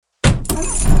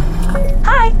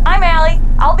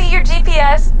I'll be your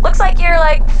GPS. Looks like you're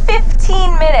like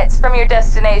 15 minutes from your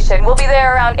destination. We'll be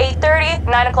there around 8:30,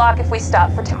 9 o'clock if we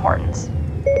stop for Tim Hortons.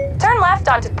 Turn left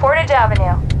onto Portage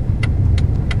Avenue.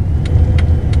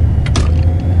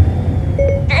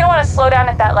 You're gonna want to slow down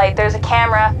at that light. There's a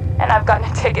camera, and I've gotten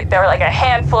a ticket there like a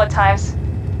handful of times.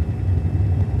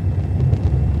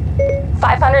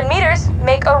 500 meters,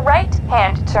 make a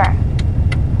right-hand turn.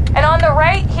 And on the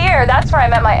right here, that's where I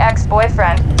met my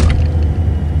ex-boyfriend.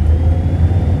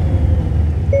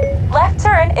 Left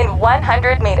turn in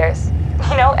 100 meters.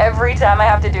 You know, every time I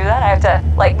have to do that, I have to,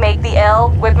 like, make the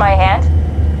L with my hand.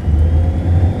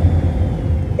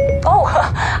 Oh,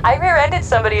 I rear-ended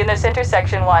somebody in this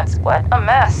intersection once. What a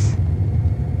mess.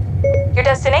 Your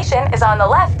destination is on the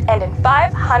left and in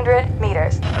 500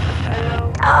 meters.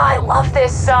 Oh, I love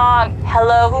this song.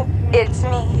 Hello, it's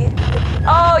me.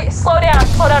 Oh, slow down,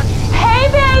 slow down.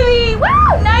 Hey, baby!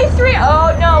 Woo! Nice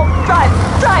Oh, no. Drive.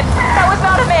 That was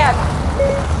not a man.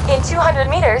 In 200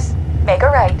 meters, make a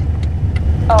right.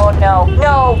 Oh, no.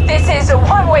 This is a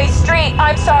one-way street.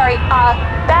 I'm sorry.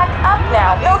 Back up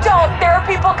now. No, don't. There are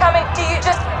people coming. Do you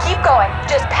just keep going?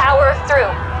 Just power through.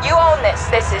 You own this.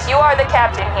 You are the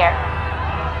captain here.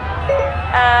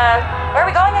 Where are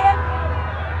we going